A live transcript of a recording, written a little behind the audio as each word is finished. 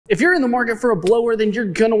If you're in the market for a blower, then you're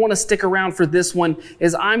gonna wanna stick around for this one,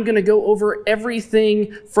 as I'm gonna go over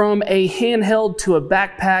everything from a handheld to a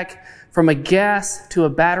backpack, from a gas to a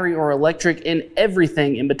battery or electric, and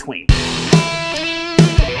everything in between.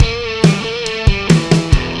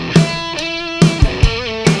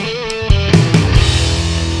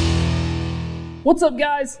 What's up,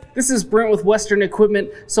 guys? This is Brent with Western Equipment.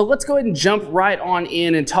 So let's go ahead and jump right on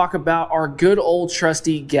in and talk about our good old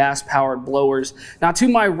trusty gas-powered blowers. Now, to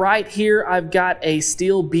my right here, I've got a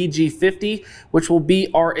Stihl BG50, which will be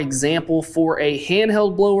our example for a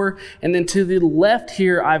handheld blower. And then to the left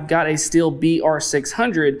here, I've got a Stihl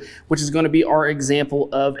BR600, which is going to be our example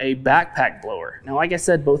of a backpack blower. Now, like I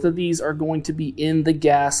said, both of these are going to be in the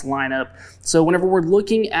gas lineup. So whenever we're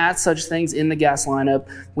looking at such things in the gas lineup,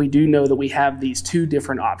 we do know that we have these two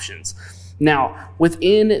different options. Now,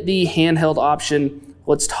 within the handheld option,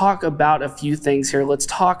 let's talk about a few things here. Let's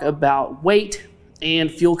talk about weight and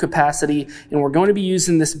fuel capacity, and we're going to be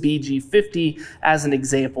using this BG50 as an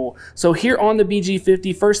example. So here on the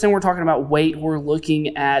BG50, first thing we're talking about weight, we're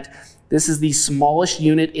looking at, this is the smallest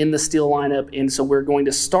unit in the Stihl lineup, and so we're going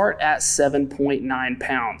to start at 7.9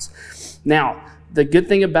 pounds. Now, the good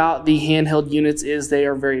thing about the handheld units is they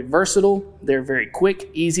are very versatile, they're very quick,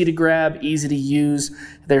 easy to grab, easy to use.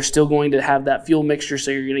 They're still going to have that fuel mixture,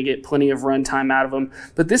 so you're going to get plenty of run time out of them.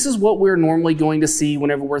 But this is what we're normally going to see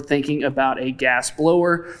whenever we're thinking about a gas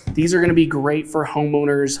blower. These are going to be great for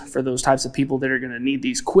homeowners, for those types of people that are going to need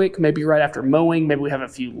these quick, maybe right after mowing. Maybe we have a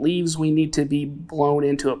few leaves we need to be blown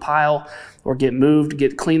into a pile or get moved,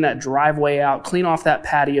 clean that driveway out, clean off that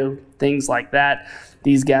patio, things like that.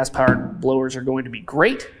 These gas-powered blowers are going to be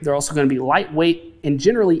great. They're also going to be lightweight and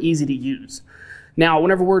generally easy to use. Now,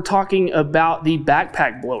 whenever we're talking about the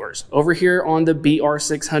backpack blowers, over here on the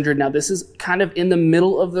BR600, now this is kind of in the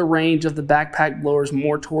middle of the range of the backpack blowers,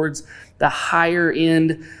 more towards the higher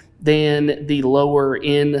end than the lower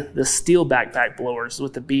in the Stihl backpack blowers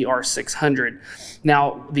with the BR600.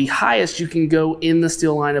 Now, the highest you can go in the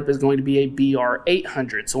Stihl lineup is going to be a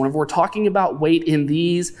BR800. So whenever we're talking about weight in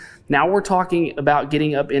these, now we're talking about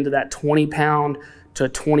getting up into that 20 pound to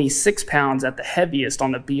 26 pounds at the heaviest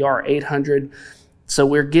on the BR800. So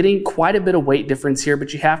we're getting quite a bit of weight difference here,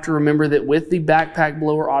 but you have to remember that with the backpack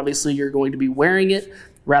blower, obviously you're going to be wearing it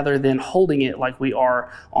rather than holding it like we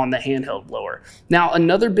are on the handheld blower. Now,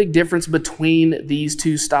 another big difference between these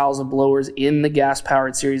two styles of blowers in the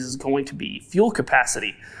gas-powered series is going to be fuel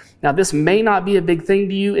capacity. Now, this may not be a big thing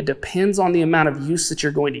to you. It depends on the amount of use that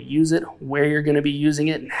you're going to use it, where you're going to be using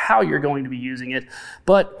it, and how you're going to be using it.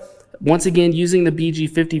 But once again, using the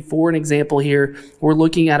BG50 for an example here, we're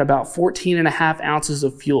looking at about 14.5 ounces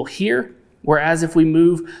of fuel here. Whereas if we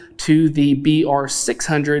move to the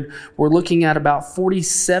BR600, we're looking at about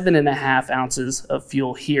 47.5 ounces of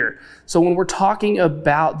fuel here. So when we're talking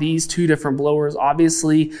about these two different blowers,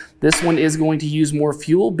 obviously this one is going to use more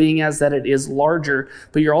fuel, being as that it is larger,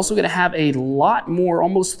 but you're also going to have a lot more,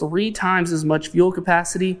 almost 3 times as much fuel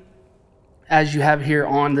capacity as you have here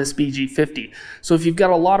on this BG50. So if you've got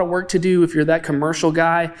a lot of work to do, if you're that commercial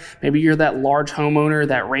guy, maybe you're that large homeowner,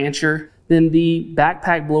 that rancher, then the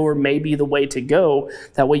backpack blower may be the way to go.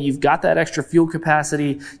 That way you've got that extra fuel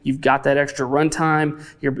capacity, you've got that extra runtime,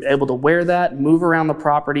 you're able to wear that, move around the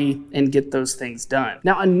property, and get those things done.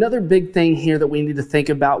 Now, another big thing here that we need to think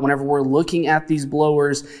about whenever we're looking at these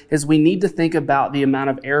blowers is we need to think about the amount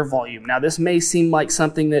of air volume. Now, this may seem like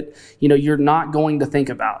something that you're not going to think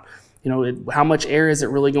about. How much air is it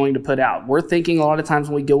really going to put out? We're thinking a lot of times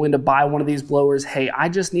when we go in to buy one of these blowers, hey, I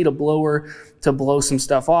just need a blower to blow some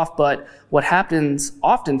stuff off. But what happens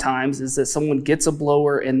oftentimes is that someone gets a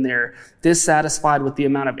blower and they're dissatisfied with the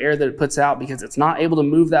amount of air that it puts out because it's not able to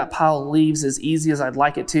move that pile of leaves as easy as I'd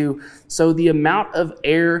like it to. So the amount of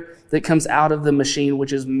air that comes out of the machine,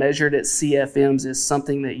 which is measured at CFMs, is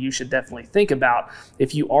something that you should definitely think about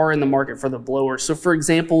if you are in the market for the blower. So for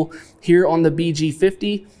example, here on the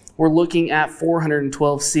BG50, we're looking at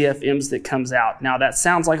 412 CFMs that comes out. Now that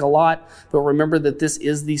sounds like a lot, but remember that this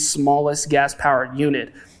is the smallest gas-powered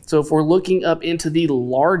unit. So if we're looking up into the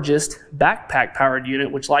largest backpack-powered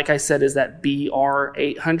unit, which like I said is that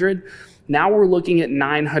BR800, now we're looking at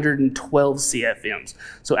 912 CFMs.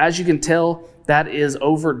 So as you can tell, that is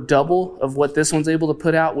over double of what this one's able to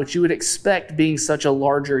put out, which you would expect being such a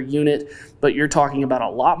larger unit, but you're talking about a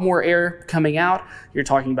lot more air coming out. You're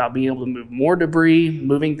talking about being able to move more debris,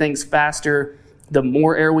 moving things faster. The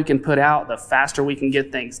more air we can put out, the faster we can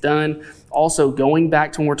get things done. Also, going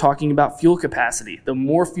back to when we're talking about fuel capacity, the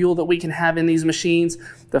more fuel that we can have in these machines,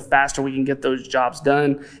 the faster we can get those jobs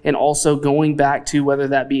done. And also going back to whether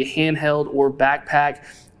that be a handheld or backpack,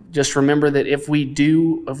 Just remember that if we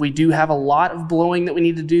do have a lot of blowing that we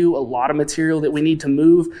need to do, a lot of material that we need to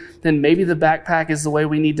move, then maybe the backpack is the way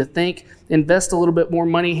we need to think. Invest a little bit more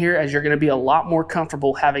money here, as you're going to be a lot more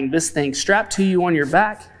comfortable having this thing strapped to you on your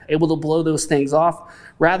back, able to blow those things off,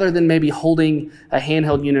 rather than maybe holding a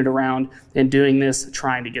handheld unit around and doing this,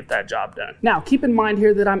 trying to get that job done. Now, keep in mind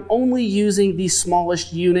here that I'm only using the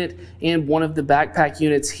smallest unit and one of the backpack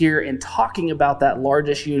units here and talking about that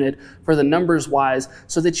largest unit for the numbers wise,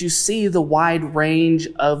 so that you see the wide range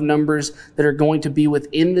of numbers that are going to be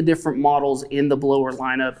within the different models in the blower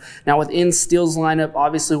lineup. Now, within Stihl's lineup,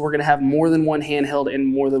 obviously we're gonna have more than one handheld and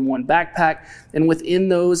more than one backpack. And within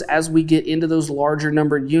those, as we get into those larger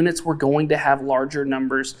numbered units, we're going to have larger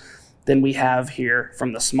numbers than we have here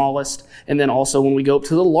from the smallest. And then also when we go up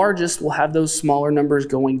to the largest, we'll have those smaller numbers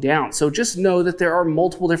going down. So just know that there are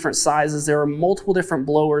multiple different sizes. There are multiple different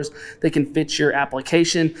blowers that can fit your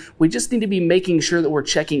application. We just need to be making sure that we're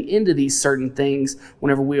checking into these certain things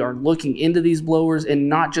whenever we are looking into these blowers and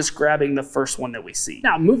not just grabbing the first one that we see.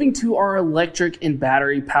 Now, moving to our electric and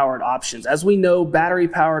battery powered options. As we know, battery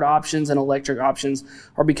powered options and electric options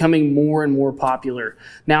are becoming more and more popular.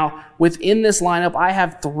 Now, within this lineup, I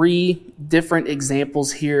have 3 different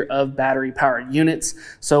examples here of battery powered units.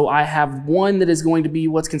 So I have one that is going to be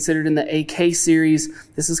what's considered in the AK series.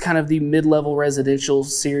 This is kind of the mid-level residential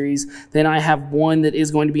series. Then I have one that is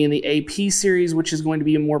going to be in the AP series, which is going to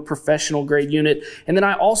be a more professional grade unit. And then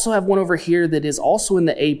I also have one over here that is also in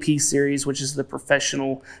the AP series, which is the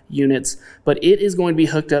professional units, but it is going to be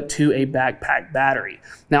hooked up to a backpack battery.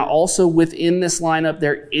 Now, also within this lineup,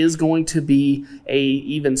 there is going to be a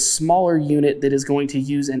even smaller unit that is going to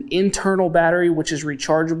use an internal battery, which is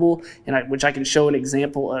rechargeable, and which I can show an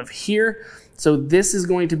example of here. So this is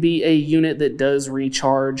going to be a unit that does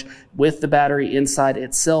recharge with the battery inside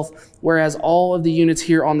itself, whereas all of the units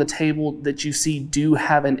here on the table that you see do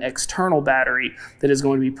have an external battery that is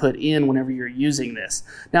going to be put in whenever you're using this.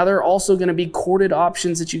 Now, there are also going to be corded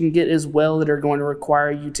options that you can get as well that are going to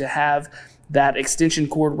require you to have that extension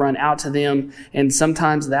cord run out to them, and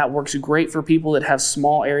sometimes that works great for people that have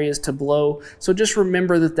small areas to blow. So just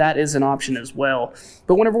remember that that is an option as well.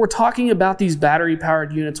 But whenever we're talking about these battery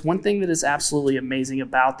powered units, one thing that is absolutely amazing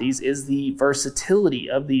about these is the versatility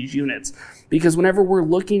of these units. Because whenever we're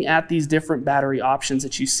looking at these different battery options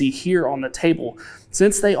that you see here on the table,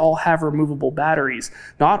 since they all have removable batteries,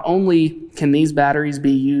 not only can these batteries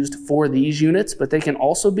be used for these units, but they can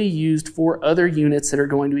also be used for other units that are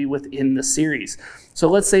going to be within the series. So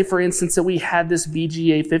let's say, for instance, that we had this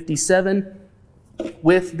BGA 57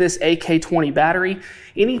 with this AK20 battery.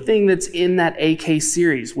 Anything that's in that AK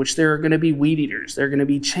series, which there are going to be weed eaters, there are going to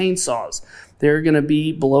be chainsaws, there are going to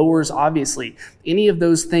be blowers, obviously. Any of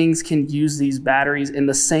those things can use these batteries, and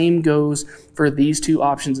the same goes for these 2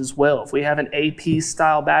 options as well. If we have an AP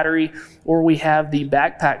style battery or we have the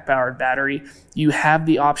backpack powered battery, you have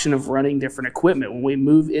the option of running different equipment. When we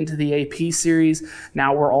move into the AP series,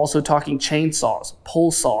 now we're also talking chainsaws,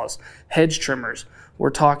 pole saws, hedge trimmers. We're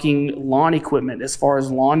talking lawn equipment as far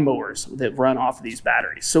as lawn mowers that run off of these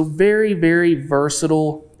batteries. So very, very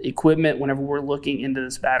versatile equipment whenever we're looking into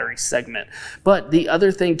this battery segment. But the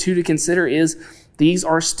other thing too to consider is these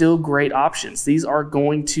are still great options. These are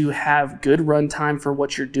going to have good runtime for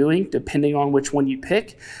what you're doing, depending on which one you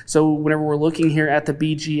pick. So whenever we're looking here at the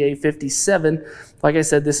BGA 57, like I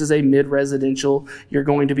said, this is a mid-residential. You're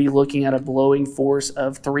going to be looking at a blowing force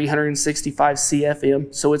of 365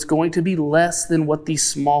 CFM. So it's going to be less than what the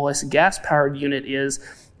smallest gas-powered unit is,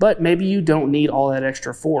 but maybe you don't need all that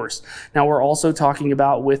extra force. Now, we're also talking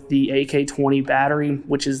about with the AK20 battery,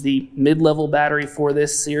 which is the mid-level battery for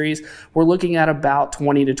this series, we're looking at about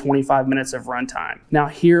 20 to 25 minutes of runtime. Now,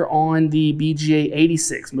 here on the BGA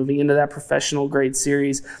 86, moving into that professional grade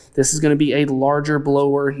series, this is going to be a larger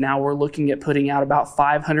blower. Now we're looking at putting out about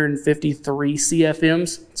 553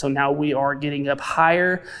 CFMs. So now we are getting up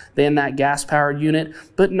higher than that gas-powered unit,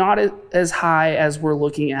 but not as high as we're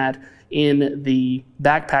looking at in the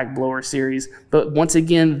backpack blower series. But once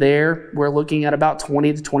again, there we're looking at about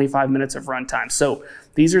 20 to 25 minutes of runtime. So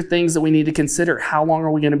these are things that we need to consider. How long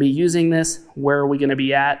are we going to be using this? Where are we going to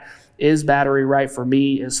be at? Is battery right for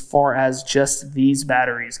me as far as just these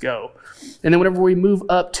batteries go? And then whenever we move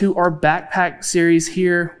up to our backpack series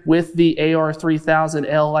here with the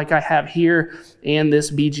AR3000L like I have here and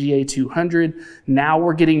this BGA 200, now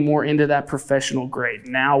we're getting more into that professional grade.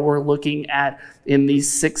 Now we're looking at in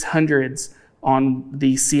these 600s on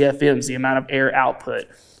the CFMs, the amount of air output.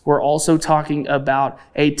 We're also talking about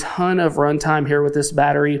a ton of runtime here with this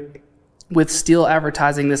battery. with Stihl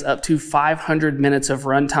advertising this up to 500 minutes of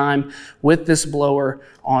runtime with this blower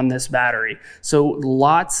on this battery. So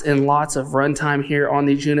lots and lots of runtime here on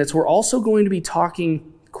these units. We're also going to be talking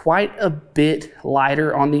quite a bit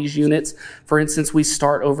lighter on these units. For instance, we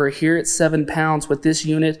start over here at 7 pounds with this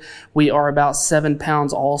unit. We are about 7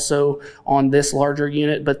 pounds also on this larger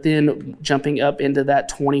unit, but then jumping up into that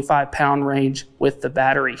 25-pound range with the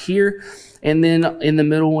battery here. And then in the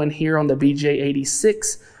middle one here on the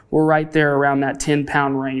BJ86, we're right there around that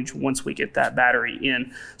 10-pound range once we get that battery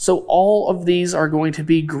in. So all of these are going to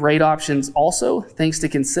be great options also, things to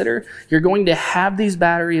consider. You're going to have these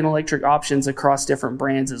battery and electric options across different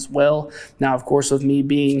brands as well. Now, of course, with me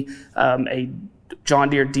being a John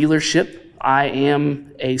Deere dealership, I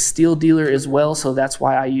am a Stihl dealer as well, so that's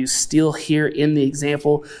why I use Stihl here in the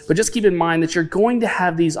example. But just keep in mind that you're going to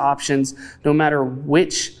have these options no matter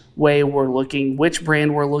which way we're looking, which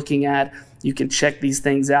brand we're looking at. You can check these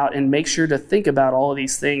things out and make sure to think about all of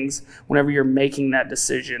these things whenever you're making that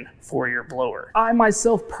decision for your blower. I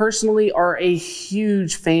myself personally are a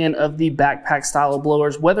huge fan of the backpack style of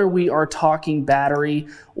blowers. Whether we are talking battery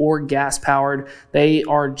or gas powered, they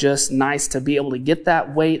are just nice to be able to get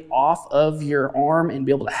that weight off of your arm and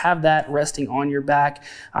be able to have that resting on your back.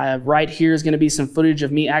 Right here is going to be some footage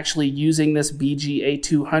of me actually using this BGA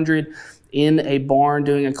 200 in a barn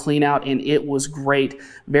doing a clean out, and it was great.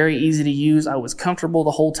 Very easy to use. I was comfortable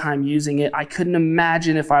the whole time using it. I couldn't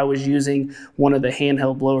imagine if I was using one of the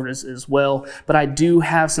handheld blowers as well, but I do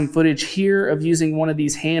have some footage here of using one of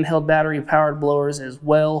these handheld battery powered blowers as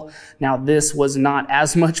well. Now this was not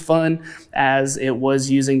as much fun as it was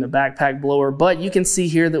using the backpack blower, but you can see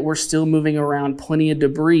here that we're still moving around plenty of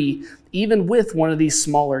debris even with one of these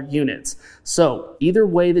smaller units. So either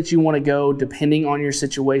way that you want to go, depending on your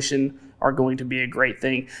situation, are going to be a great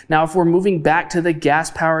thing. Now, if we're moving back to the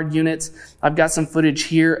gas-powered units, I've got some footage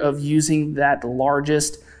here of using that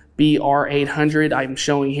largest BR800. I'm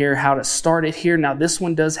showing here how to start it here. Now, this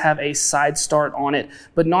one does have a side start on it,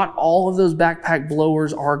 but not all of those backpack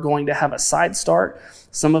blowers are going to have a side start.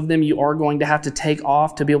 Some of them you are going to have to take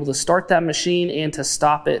off to be able to start that machine and to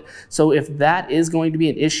stop it. So if that is going to be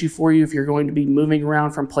an issue for you, if you're going to be moving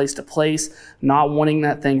around from place to place, not wanting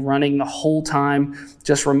that thing running the whole time,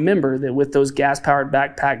 just remember that with those gas-powered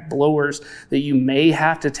backpack blowers that you may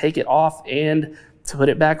have to take it off and to put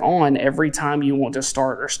it back on every time you want to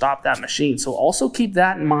start or stop that machine. So also keep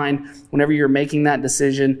that in mind whenever you're making that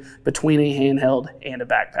decision between a handheld and a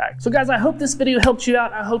backpack. So guys, I hope this video helped you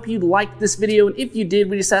out. I hope you liked this video, and if you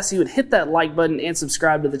did, we just ask you to hit that like button and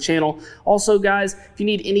subscribe to the channel. Also guys, if you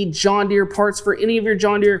need any John Deere parts for any of your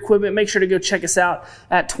John Deere equipment, make sure to go check us out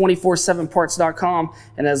at 247parts.com.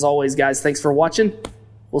 And as always guys, thanks for watching.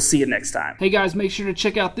 We'll see you next time. Hey guys, make sure to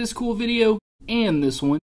check out this cool video and this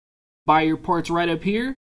one. Buy your parts right up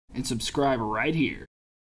here and subscribe right here.